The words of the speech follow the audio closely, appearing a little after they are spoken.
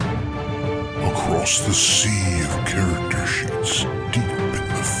across the sea of character sheets, deep in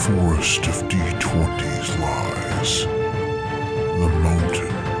the forest of D20s lies the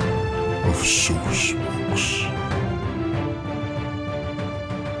mountain of source books.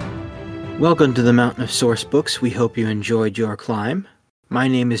 Welcome to the Mountain of Source Books. We hope you enjoyed your climb. My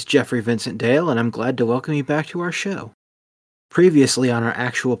name is Jeffrey Vincent Dale, and I'm glad to welcome you back to our show. Previously on our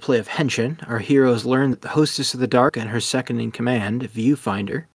actual play of Henshin, our heroes learned that the Hostess of the Dark and her second-in-command,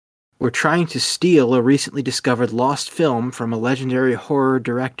 Viewfinder, were trying to steal a recently discovered lost film from a legendary horror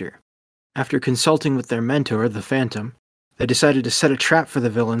director. After consulting with their mentor, the Phantom, they decided to set a trap for the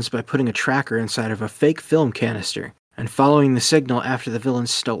villains by putting a tracker inside of a fake film canister and following the signal after the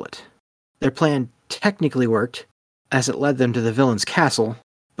villains stole it. Their plan technically worked, as it led them to the villain's castle,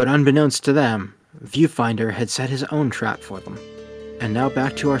 but unbeknownst to them, Viewfinder had set his own trap for them. And now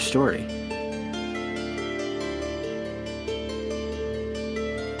back to our story.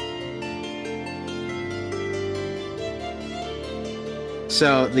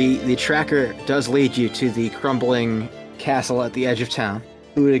 So the tracker does lead you to the crumbling castle at the edge of town.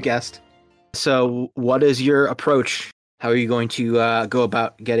 Who would have guessed? So what is your approach? How are you going to go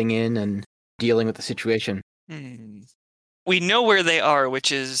about getting in and dealing with the situation? We know where they are,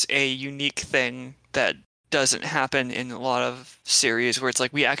 which is a unique thing that doesn't happen in a lot of series where it's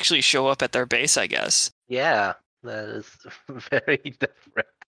like we actually show up at their base, I guess. Yeah, that is very different.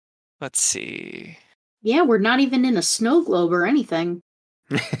 Let's see. Yeah, we're not even in a snow globe or anything.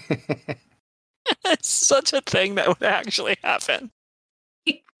 It's such a thing that would actually happen.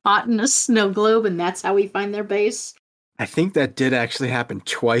 Caught in a snow globe, and that's how we find their base. I think that did actually happen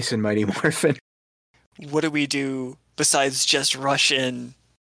twice in Mighty Morphin. What do we do besides just rush in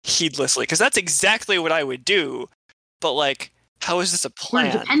heedlessly? Because that's exactly what I would do. But, like, how is this a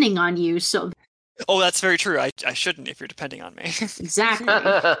plan? We're depending on you, so... Oh, that's very true. I shouldn't if you're depending on me. Exactly.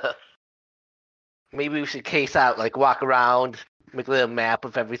 Maybe we should case out, like, walk around, make a little map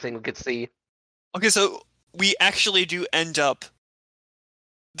of everything we could see. Okay, so we actually do end up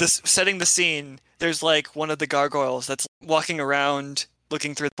setting the scene. There's, like, one of the gargoyles that's walking around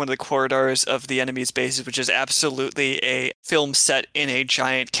looking through one of the corridors of the enemy's bases, which is absolutely a film set in a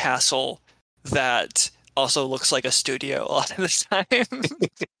giant castle that also looks like a studio a lot of the time.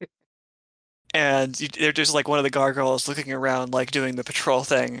 And they're just like one of the gargoyles looking around, like doing the patrol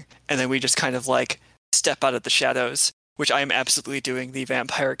thing, and then we just kind of like step out of the shadows, which I am absolutely doing the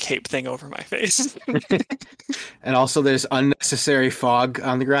vampire cape thing over my face. And also there's unnecessary fog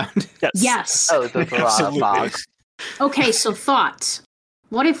on the ground. Yes. Oh, there's a lot of fog. Okay, so thought.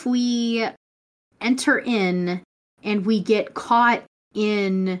 What if we enter in and we get caught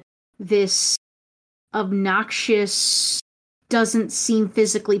in this obnoxious, doesn't seem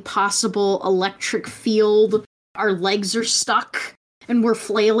physically possible electric field? Our legs are stuck and we're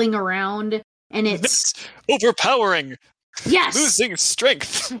flailing around and it's... That's overpowering! Yes! Losing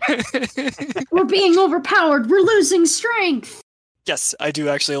strength! We're being overpowered! We're losing strength! Yes, I do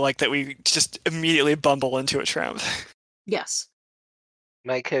actually like that we just immediately bumble into a tramp. Yes.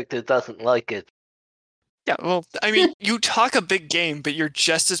 My character doesn't like it. Yeah, well, I mean, you talk a big game, but you're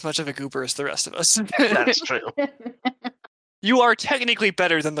just as much of a goober as the rest of us. That's true. You are technically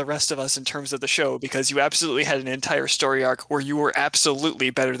better than the rest of us in terms of the show, because you absolutely had an entire story arc where you were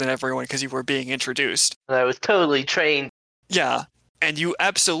absolutely better than everyone because you were being introduced. And I was totally trained. Yeah, and you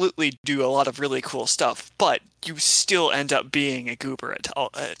absolutely do a lot of really cool stuff, but you still end up being a goober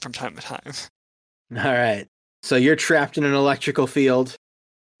from time to time. All right. So you're trapped in an electrical field.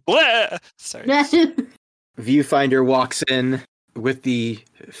 Blah! Sorry. Viewfinder walks in with the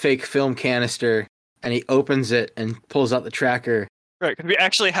fake film canister, and he opens it and pulls out the tracker. Right, because we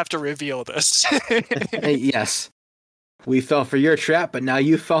actually have to reveal this. Yes. We fell for your trap, but now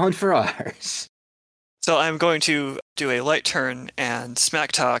you've fallen for ours. So I'm going to do a light turn and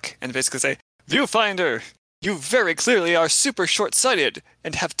smack talk and basically say, Viewfinder, you very clearly are super short-sighted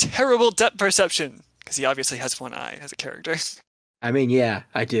and have terrible depth perception. Because he obviously has one eye as a character. I mean, yeah,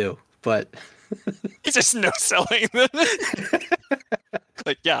 I do, but... He's just no-selling them.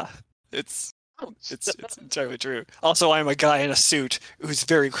 Like, yeah, it's entirely true. Also, I'm a guy in a suit who's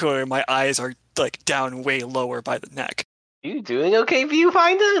very clear my eyes are, like, down way lower by the neck. You doing okay,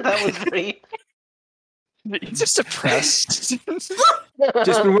 Viewfinder? That was very... He's just depressed.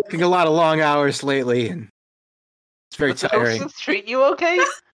 Just been working a lot of long hours lately, and it's very tiring. Does treat you okay?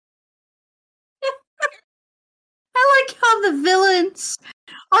 I like how the villains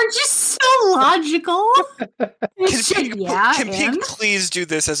are just so logical. Can Pink please do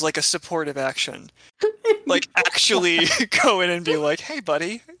this as like a supportive action? Like actually go in and be like, "Hey,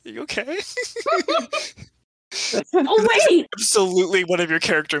 buddy, are you okay?" Oh wait, Absolutely one of your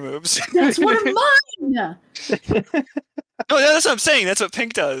character moves. that's one of mine. No, that's what I'm saying. That's what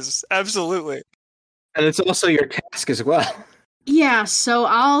Pink does. Absolutely. And it's also your task as well. Yeah, so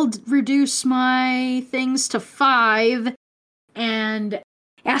I'll reduce my things to 5 and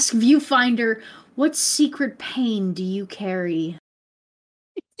ask Viewfinder, what secret pain do you carry?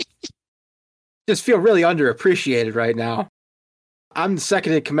 Just feel really underappreciated right now. I'm the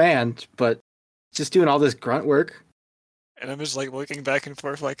second in command, but just doing all this grunt work. And I'm just like looking back and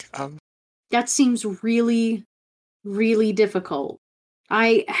forth, like, That seems really, really difficult.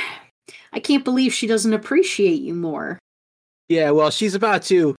 I can't believe she doesn't appreciate you more. Yeah, well, she's about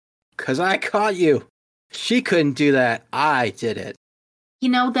to, because I caught you. She couldn't do that. I did it. You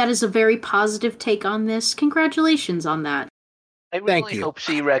know, that is a very positive take on this. Congratulations on that. I Thank really you. hope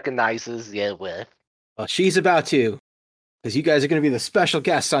she recognizes you with. Well, she's about to, because you guys are going to be the special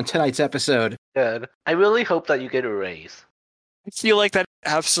guests on tonight's episode. Good. I really hope that you get a raise. I feel like that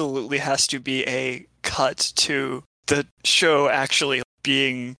absolutely has to be a cut to the show actually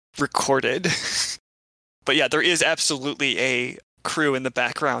being recorded. But yeah, there is absolutely a crew in the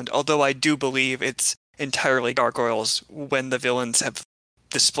background, although I do believe it's entirely gargoyles when the villains have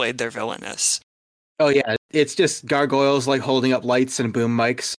displayed their villainous. Oh yeah, it's just gargoyles like holding up lights and boom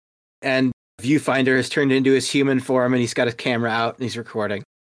mics, and Viewfinder has turned into his human form and he's got his camera out and he's recording.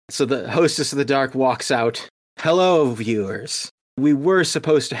 So the hostess of the dark walks out. Hello, viewers. We were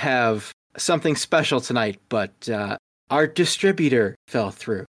supposed to have something special tonight, but our distributor fell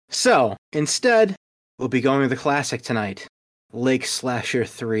through. So instead, we'll be going with the classic tonight, Lake Slasher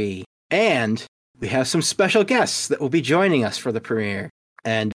 3. And we have some special guests that will be joining us for the premiere.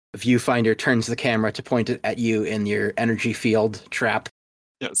 And Viewfinder turns the camera to point it at you in your energy field trap.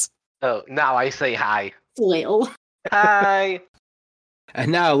 Yes. Oh, now I say hi. Flail. Hi.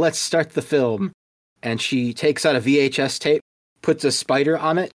 And now let's start the film. And she takes out a VHS tape, puts a spider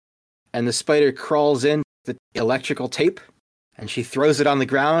on it, and the spider crawls in the electrical tape, and she throws it on the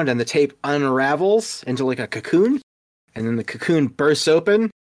ground, and the tape unravels into like a cocoon, and then the cocoon bursts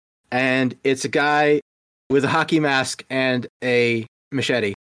open, and it's a guy with a hockey mask and a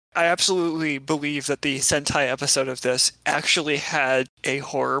machete. I absolutely believe that the Sentai episode of this actually had a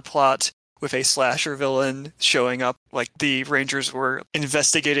horror plot with a slasher villain showing up. Like the Rangers were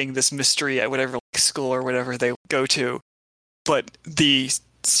investigating this mystery at whatever school or whatever they go to. But the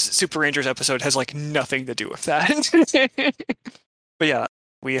Super Rangers episode has like nothing to do with that. But yeah,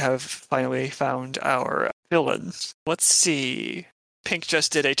 we have finally found our villains. Let's see. Pink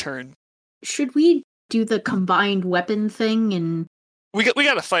just did a turn. Should we do the combined weapon thing and... We got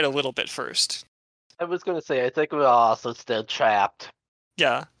to fight a little bit first. I was gonna say, I think we're also still trapped.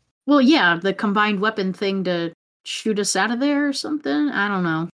 Yeah. Well, yeah, the combined weapon thing to shoot us out of there or something? I don't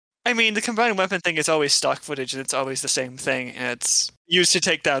know. I mean, the combined weapon thing is always stock footage, and it's always the same thing, and it's used to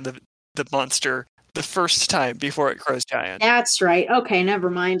take down the monster the first time before it grows giant. That's right. Okay, never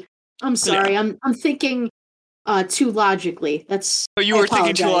mind. I'm sorry. Yeah. I'm thinking too logically. That's But you I were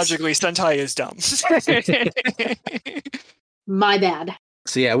thinking too apologize. logically, Sentai is dumb. My bad.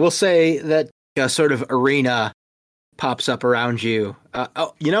 So yeah, we'll say that a sort of arena pops up around you.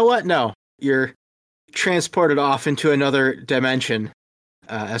 Oh, you know what? No, you're transported off into another dimension,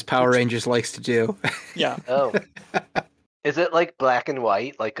 as Power Rangers likes to do. Yeah. Oh. Is it like black and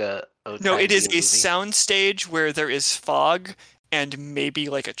white? Like a No, it is a movie? sound stage where there is fog and maybe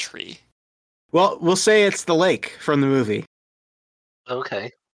like a tree. Well, we'll say it's the lake from the movie.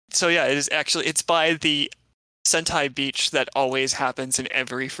 Okay. So yeah, it's by the Sentai beach that always happens in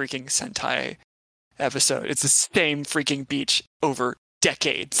every freaking Sentai episode. It's the same freaking beach over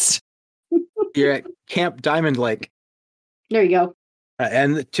decades. You're at Camp Diamond Lake. There you go.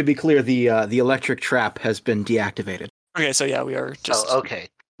 And to be clear, the electric trap has been deactivated. Okay, so yeah, we are just Okay.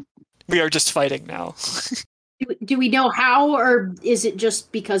 we are just fighting now. Do we know how, or is it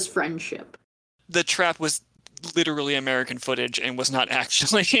just because friendship? The trap was literally American footage and was not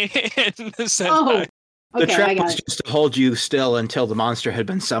actually in the Sentai. Oh, The okay, I trap got was it. just to hold you still until the monster had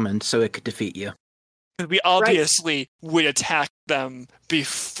been summoned so it could defeat you. We obviously would attack them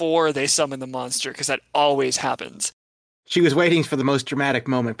before they summon the monster, because that always happens. She was waiting for the most dramatic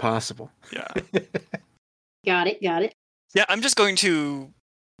moment possible. Yeah. Got it. Yeah, I'm just going to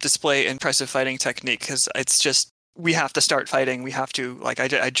display impressive fighting technique, because it's just, we have to start fighting. We have to, like,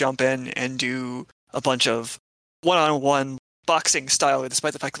 I jump in and do a bunch of one-on-one boxing style,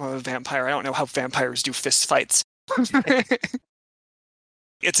 despite the fact that I'm a vampire. I don't know how vampires do fist fights.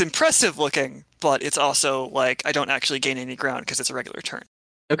 It's impressive looking, but it's also like I don't actually gain any ground because it's a regular turn.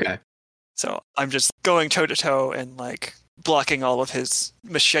 Okay. So I'm just going toe to toe and like blocking all of his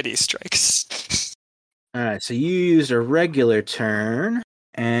machete strikes. All right, so you used a regular turn,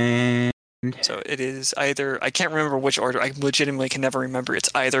 and So it is either, I can't remember which order. I legitimately can never remember. It's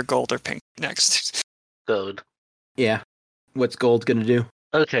either gold or pink next. Gold. yeah, what's Gold gonna do?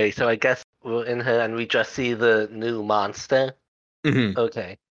 Okay, so I guess we're in here and we just see the new monster. Mm-hmm.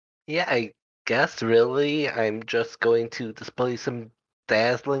 Okay. Yeah, I guess really I'm just going to display some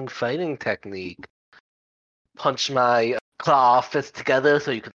dazzling fighting technique. Punch my claw fist together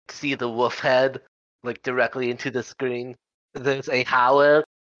so you can see the wolf head like directly into the screen. There's a howler.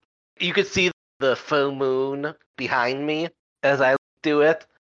 You can see the full moon behind me as I do it.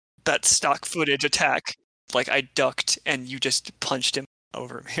 That stock footage attack, like I ducked and you just punched him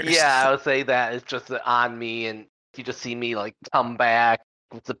over me. Yeah, I would say that is just on me, and you just see me like come back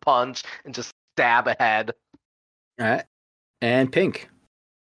with the punch and just stab ahead. All right, and Pink.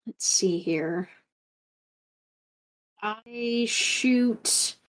 Let's see here. I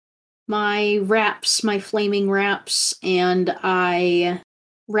shoot my wraps, my flaming wraps, and I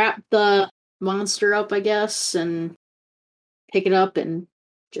wrap the monster up, I guess, and pick it up and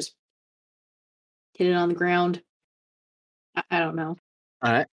just hit it on the ground. I don't know.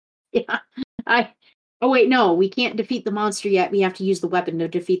 All right. Yeah. Oh wait, no, we can't defeat the monster yet. We have to use the weapon to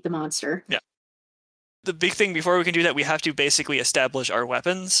defeat the monster. Yeah. The big thing before we can do that, we have to basically establish our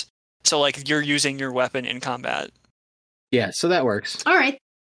weapons. So like you're using your weapon in combat. Yeah, so that works. All right.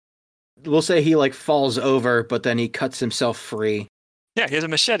 We'll say he like falls over, but then he cuts himself free. Yeah, he has a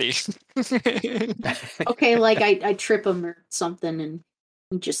machete. Okay, like I trip him or something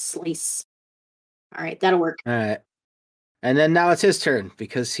and just slice. All right, that'll work. All right. And then now it's his turn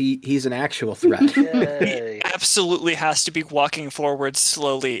because he's an actual threat. Yay. Absolutely has to be walking forward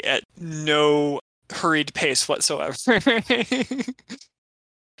slowly at no hurried pace whatsoever.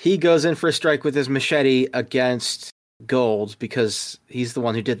 He goes in for a strike with his machete against Gold because he's the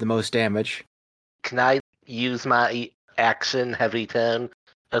one who did the most damage. Can I use my action heavy turn,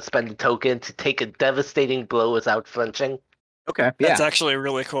 spend a token to take a devastating blow without flinching Okay, yeah. That's actually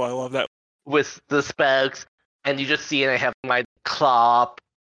really cool. I love that. with the specs? And you just see, and I have my claw up,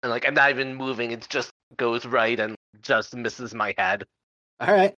 and like I'm not even moving. It just goes right and just misses my head.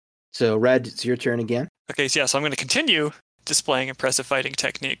 All right. So, Red, it's your turn again. Okay, so yeah, so I'm going to continue displaying impressive fighting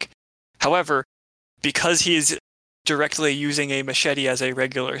technique. However, because he's directly using a machete as a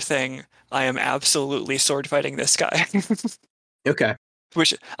regular thing, I am absolutely sword fighting this guy. Okay.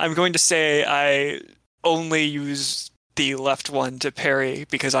 Which I'm going to say I only use the left one to parry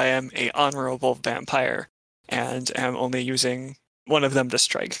because I am a honorable vampire and am only using one of them to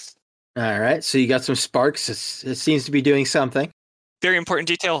strike. All right. So you got some sparks. It seems to be doing something. Very important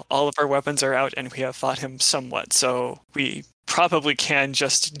detail, all of our weapons are out and we have fought him somewhat, so we probably can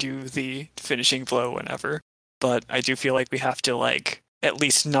just do the finishing blow whenever. But I do feel like we have to like at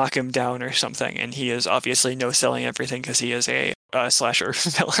least knock him down or something, and he is obviously no-selling everything because he is a slasher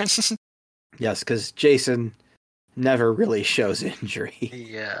villain. Yes, because Jason never really shows injury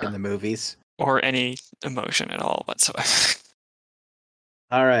Yeah. in the movies. Or any emotion at all whatsoever.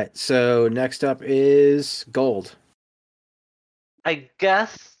 All right. So next up is Gold. I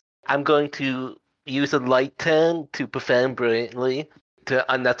guess I'm going to use a light turn to perform brilliantly to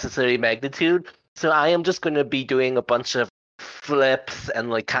unnecessary magnitude. So I am just going to be doing a bunch of flips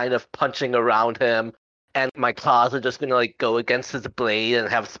and like kind of punching around him, and my claws are just going to like go against his blade and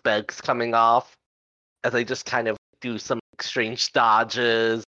have spikes coming off as I just kind of do some strange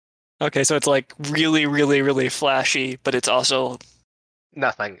dodges. Okay, so it's like really, really, really flashy, but it's also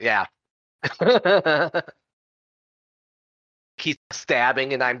Nothing, yeah. He's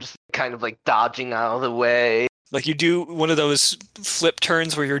stabbing and I'm just kind of like dodging out of the way. like you do one of those flip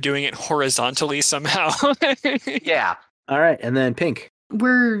turns where you're doing it horizontally somehow. Yeah. All right. And then Pink.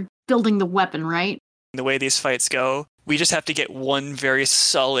 We're building the weapon, right? The way these fights go, we just have to get one very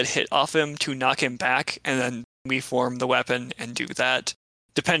solid hit off him to knock him back, and then we form the weapon and do that.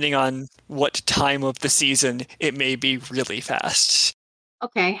 Depending on what time of the season, it may be really fast.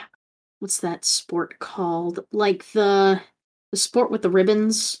 Okay. What's that sport called? Like the sport with the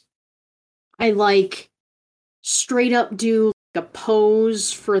ribbons? I like straight up do a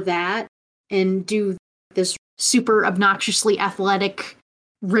pose for that and do this super obnoxiously athletic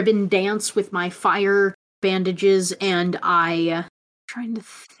ribbon dance with my fire bandages, and trying to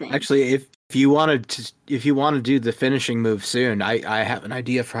think. Actually, if you want to do the finishing move soon, I have an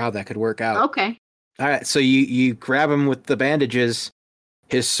idea for how that could work out. Okay. All right. So you grab him with the bandages,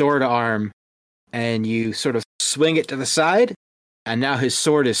 his sword arm, and you sort of swing it to the side, and now his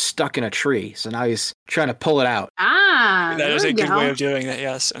sword is stuck in a tree. So now he's trying to pull it out. Ah, That is there a we good go. way of doing that,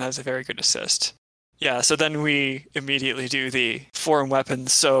 yes, and that's a very good assist. Yeah, so then we immediately do the foreign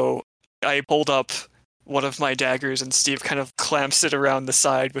weapons. So I pulled up one of my daggers, and Steve kind of clamps it around the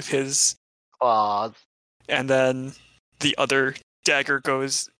side with his, Aw. and then the other dagger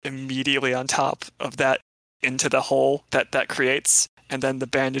goes immediately on top of that into the hole that creates, and then the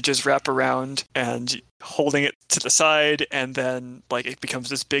bandages wrap around and holding it to the side, and then like it becomes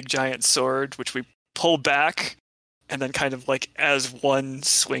this big giant sword, which we pull back, and then kind of like as one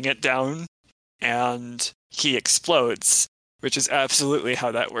swing it down, and he explodes, which is absolutely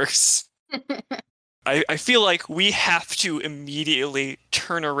how that works. I feel like we have to immediately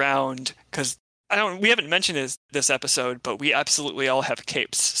turn around because we haven't mentioned this episode, but we absolutely all have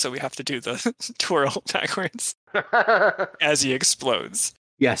capes, so we have to do the twirl backwards as he explodes.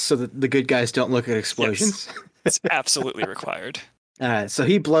 Yes, so the good guys don't look at explosions. Yes, it's absolutely required. Alright, so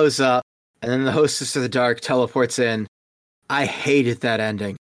he blows up, and then the Hostess of the Dark teleports in. I hated that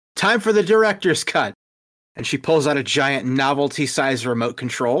ending. Time for the director's cut! And she pulls out a giant novelty-sized remote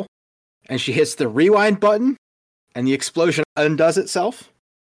control, and she hits the rewind button, and the explosion undoes itself.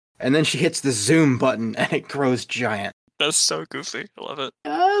 And then she hits the zoom button, and it grows giant. That's so goofy. I love it.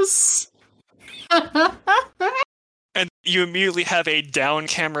 Yes. And you immediately have a down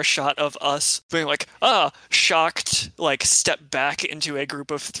camera shot of us being like, shocked, like step back into a group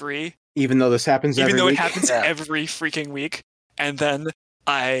of 3. Even though this happens every week. Even though it happens every freaking week. And then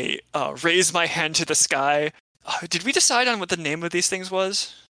I raise my hand to the sky. Did we decide on what the name of these things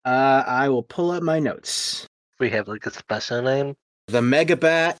was? I will pull up my notes. We have like a special name. The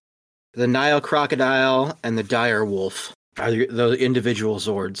Megabat, the Nile Crocodile, and the Dire Wolf are the individual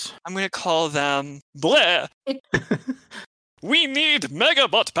Zords. I'm going to call them Bleh! We need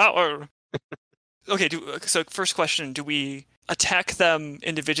Megabot power! Okay, so first question, do we attack them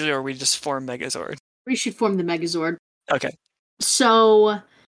individually or we just form Megazord? We should form the Megazord. Okay. So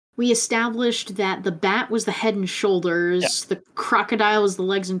we established that the bat was the head and shoulders, the crocodile was the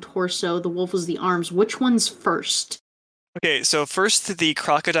legs and torso, the wolf was the arms. Which one's first? Okay, so first the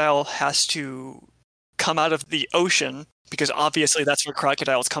crocodile has to come out of the ocean, because obviously that's where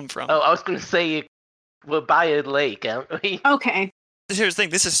crocodiles come from. Oh, I was going to say we're by a lake, aren't we? Okay. Here's the thing,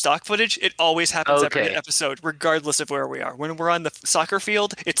 this is stock footage. It always happens every episode, regardless of where we are. When we're on the soccer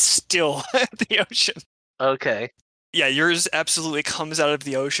field, it's still the ocean. Okay. Yeah, yours absolutely comes out of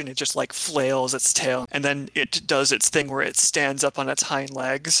the ocean. It just like flails its tail, and then it does its thing where it stands up on its hind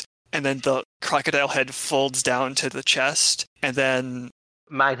legs, and then the crocodile head folds down to the chest, and then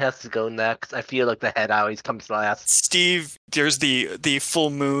mine has to go next. I feel like the head always comes last. Steve, there's the full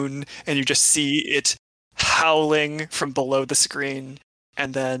moon, and you just see it howling from below the screen,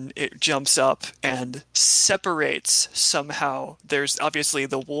 and then it jumps up and separates somehow. There's obviously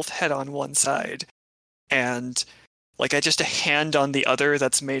the wolf head on one side, and like just a hand on the other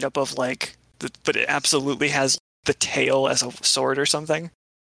that's made up of but it absolutely has the tail as a sword or something.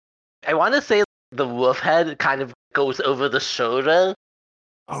 I want to say the wolf head kind of goes over the shoulder.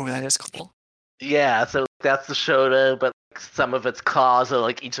 Oh, that is cool. Yeah, so that's the shoulder, but some of its claws are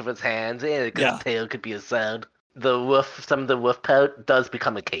like each of its hands, and the tail could be a sound. Some of the wolf part does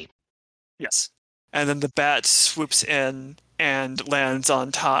become a cape. Yes. And then the bat swoops in and lands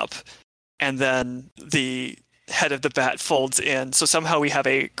on top, and then the head of the bat folds in. So somehow we have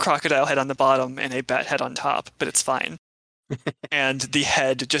a crocodile head on the bottom and a bat head on top, but it's fine. And the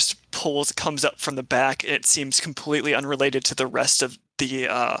head just comes up from the back. It seems completely unrelated to the rest of the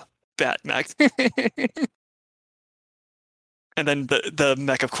bat mech. And then the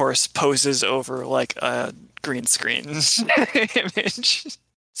mech, of course, poses over like a green screen image.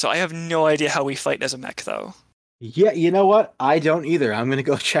 So I have no idea how we fight as a mech, though. Yeah, you know what? I don't either. I'm going to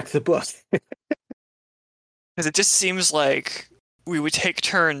go check the book. Because it just seems like we would take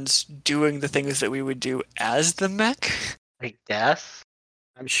turns doing the things that we would do as the mech. I guess.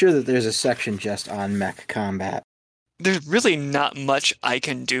 I'm sure that there's a section just on mech combat. There's really not much I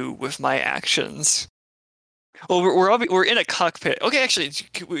can do with my actions. Well, we're in a cockpit. Okay, actually,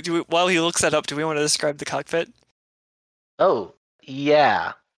 while he looks that up, do we want to describe the cockpit? Oh,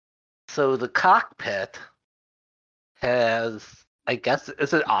 yeah. So the cockpit has, I guess,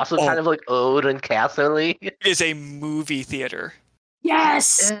 is it also kind of like old and castle-y? It is a movie theater.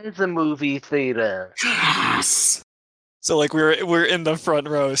 Yes! It is a movie theater. Yes! So like we're in the front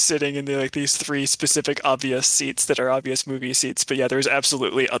row sitting in these 3 specific obvious seats that are obvious movie seats, but yeah, there's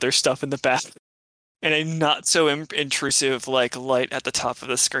absolutely other stuff in the back. And a not so intrusive light at the top of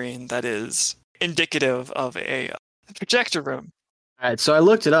the screen that is indicative of a projector room. All right, so I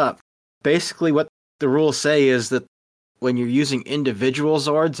looked it up. Basically what the rules say is that when you're using individual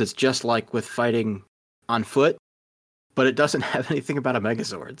Zords, it's just like with fighting on foot, but it doesn't have anything about a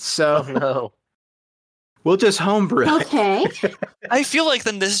Megazord. So Oh, no. We'll just homebrew it. Okay. I feel like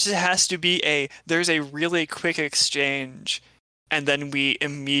then this has to be there's a really quick exchange, and then we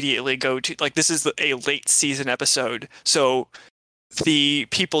immediately go to, like, this is a late season episode, so the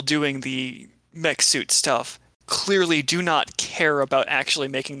people doing the mech suit stuff clearly do not care about actually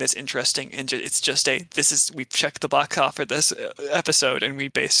making this interesting, and it's just we've checked the box off for this episode, and we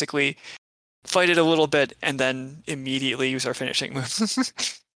basically fight it a little bit, and then immediately use our finishing move.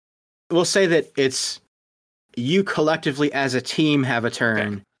 We'll say that it's you collectively as a team have a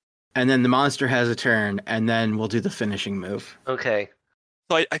turn, okay. And then the monster has a turn, and then we'll do the finishing move. Okay.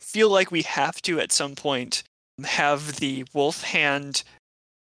 So I feel like we have to, at some point, have the wolf hand,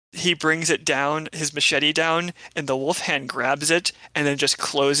 he brings it down, his machete down, and the wolf hand grabs it, and then just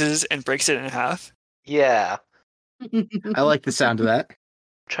closes and breaks it in half. Yeah. I like the sound of that. I'm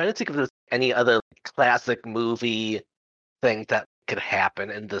trying to think if there's any other classic movie thing that could happen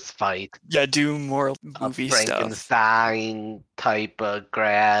in this fight. Yeah, do more A movie stuff. Frankenstein type of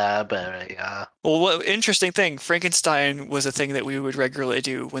grab. Yeah. Well, what interesting thing, Frankenstein was a thing that we would regularly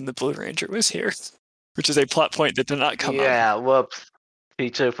do when the Blue Ranger was here, which is a plot point that did not come up. Yeah, whoops.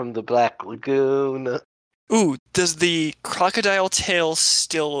 Feature from the Black Lagoon. Ooh, does the crocodile tail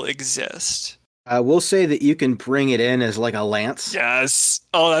still exist? We'll say that you can bring it in as like a lance. Yes.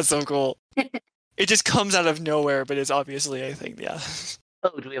 Oh, that's so cool. It just comes out of nowhere, but it's obviously a thing, yeah.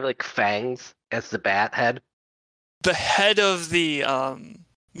 Oh, do we have like fangs as the bat head? The head of the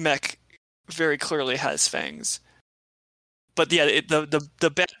mech very clearly has fangs. But yeah,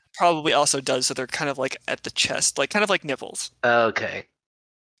 the bat probably also does, so they're kind of like at the chest, like kind of like nipples. Okay.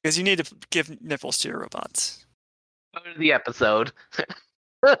 Because you need to give nipples to your robots. Go to the episode.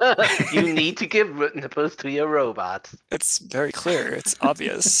 You need to give nipples to your robots. It's very clear. It's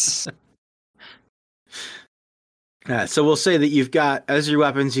obvious. So we'll say that you've got, as your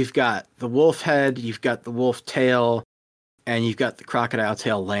weapons, you've got the wolf head, you've got the wolf tail, and you've got the crocodile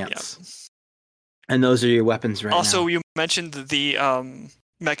tail lance. Yep. And those are your weapons right now. Also, you mentioned that the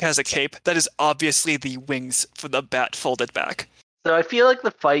mech has a cape. That is obviously the wings for the bat folded back. So I feel like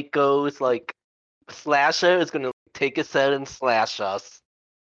the fight goes like Slasher is gonna take a set and slash us.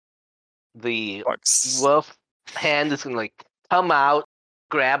 The wolf hand is gonna like come out,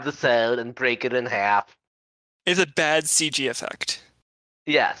 grab the set, and break it in half. It's a bad CG effect.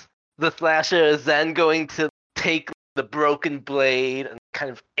 Yes. The Slasher is then going to take the broken blade and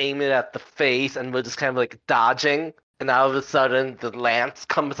kind of aim it at the face, and we're just kind of like dodging. And all of a sudden, the lance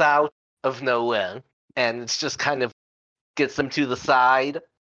comes out of nowhere, and it's just kind of gets them to the side.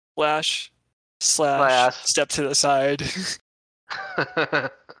 Slash, step to the side.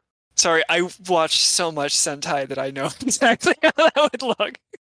 Sorry, I watched so much Sentai that I know exactly how that would look.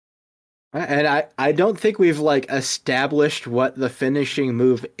 And I don't think we've like established what the finishing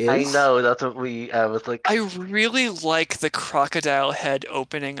move is. I know, that's what I was like. I really like the crocodile head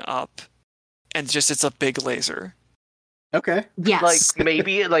opening up, and just it's a big laser. Okay. Yes. Like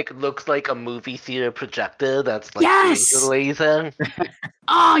maybe it like looks like a movie theater projector that's like Yes! laser.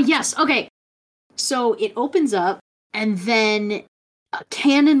 Oh, yes. Okay. So it opens up, and then a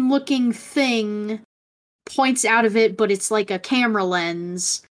cannon-looking thing points out of it, but it's like a camera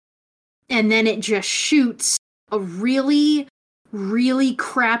lens. And then it just shoots a really, really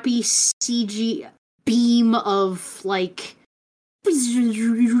crappy CG beam of, like...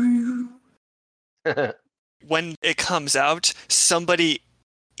 When it comes out, somebody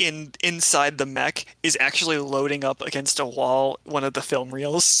inside the mech is actually loading up against a wall one of the film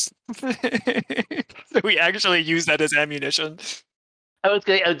reels. So we actually use that as ammunition. I was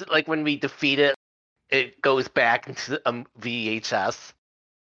like when we defeat it, it goes back into VHS.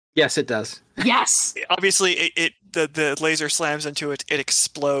 Yes, it does. Yes! Obviously, the laser slams into it, it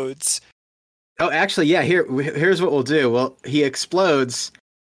explodes. Oh, actually, yeah, here's what we'll do. Well, he explodes,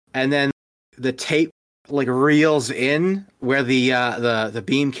 and then the tape like reels in where the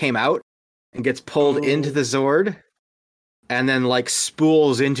beam came out and gets pulled into the Zord, and then like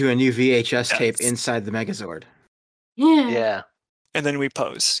spools into a new VHS tape inside the Megazord. Yeah. And then we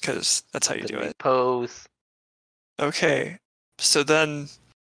pose, because that's how you do it. Pose. Okay, so then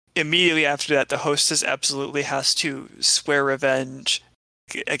immediately after that, the hostess absolutely has to swear revenge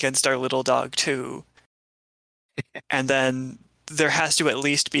against our little dog too. And then there has to at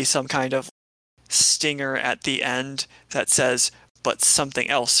least be some kind of stinger at the end that says, but something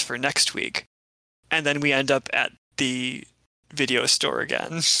else for next week. And then we end up at the video store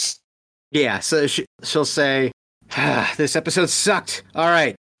again. Yeah, so she'll say, this episode sucked. All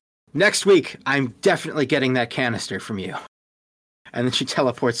right, next week, I'm definitely getting that canister from you. And then she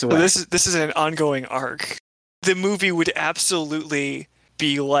teleports away. So this is an ongoing arc. The movie would absolutely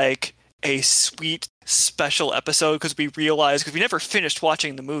be like a sweet special episode because we realized, because we never finished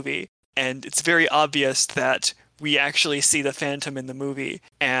watching the movie, and it's very obvious that we actually see the Phantom in the movie,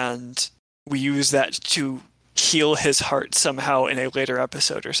 and we use that to heal his heart somehow in a later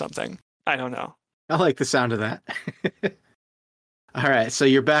episode or something. I don't know. I like the sound of that. All right, so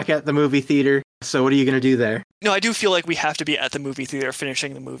you're back at the movie theater. So what are you going to do there? No, I do feel like we have to be at the movie theater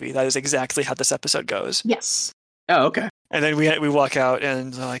finishing the movie. That is exactly how this episode goes. Yes. Oh, okay. And then we walk out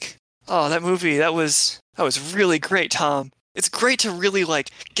and like, oh, that movie, that was really great, Tom. It's great to really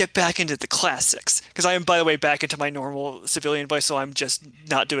like get back into the classics, because I am, by the way, back into my normal civilian voice, so I'm just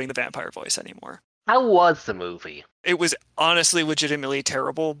not doing the vampire voice anymore. How was the movie? It was honestly legitimately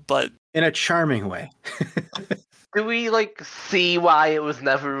terrible, but In a charming way. Do we like see why it was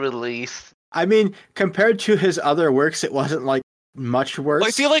never released? I mean, compared to his other works, it wasn't like much worse.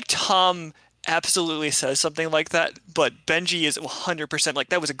 I feel like Tom absolutely says something like that, but Benji is 100% like,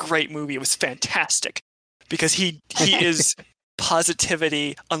 that was a great movie. It was fantastic. Because he is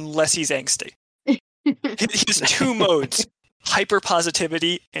positivity unless he's angsty. He has two modes, hyper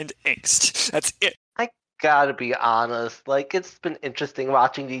positivity and angst. That's it. I gotta be honest, like, it's been interesting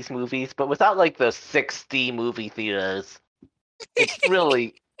watching these movies, but without like the 6D movie theaters, it's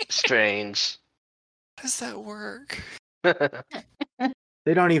really strange. How does that work?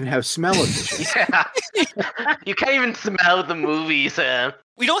 They don't even have smell-o-vision. Yeah. You can't even smell the movies, Sam.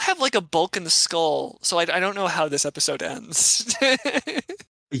 We don't have like a bulk in the skull, so I don't know how this episode ends.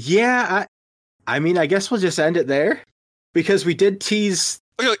 Yeah, I mean, I guess we'll just end it there. Because we did tease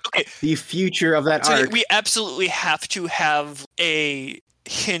Okay, the future of that so arc. we absolutely have to have a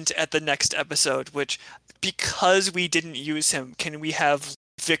hint at the next episode, which, because we didn't use him, can we have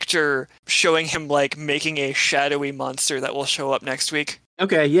Victor showing him like making a shadowy monster that will show up next week?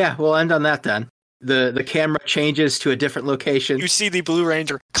 Okay, yeah, we'll end on that then. The camera changes to a different location. You see the Blue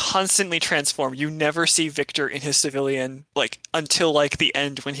Ranger constantly transform. You never see Victor in his civilian, like, until like the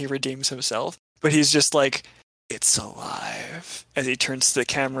end when he redeems himself. But he's just like, it's alive, as he turns to the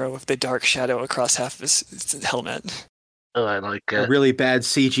camera with the dark shadow across half of his helmet. Oh, I like A it. really bad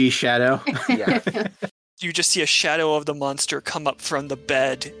CG shadow. Yeah. You just see a shadow of the monster come up from the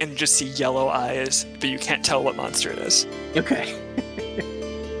bed, and you just see yellow eyes, but you can't tell what monster it is. Okay.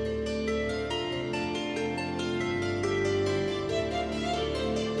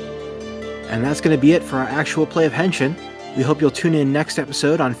 And that's going to be it for our actual play of Henshin. We hope you'll tune in next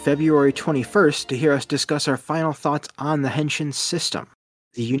episode on February 21st to hear us discuss our final thoughts on the Henshin system.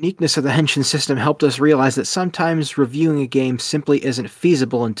 The uniqueness of the Henshin system helped us realize that sometimes reviewing a game simply isn't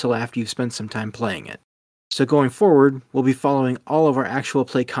feasible until after you've spent some time playing it. So going forward, we'll be following all of our actual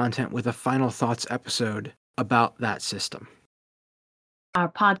play content with a final thoughts episode about that system. Our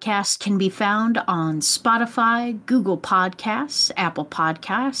podcast can be found on Spotify, Google Podcasts, Apple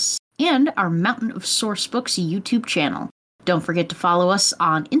Podcasts, and our Mountain of Source Books YouTube channel. Don't forget to follow us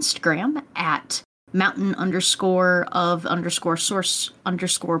on Instagram at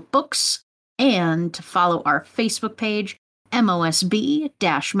mountain_of_source_books, and to follow our Facebook page,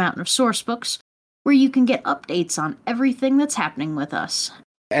 MOSB-Mountain of Source Books, where you can get updates on everything that's happening with us.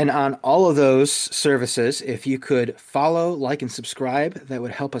 And on all of those services, if you could follow, like, and subscribe, that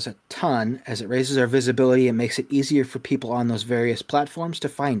would help us a ton, as it raises our visibility and makes it easier for people on those various platforms to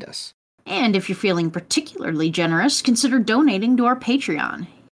find us. And if you're feeling particularly generous, consider donating to our Patreon.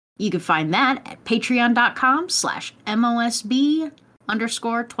 You can find that at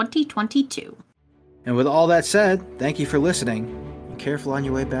patreon.com/MOSB_2022. And with all that said, thank you for listening, and careful on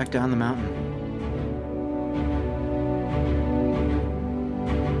your way back down the mountain.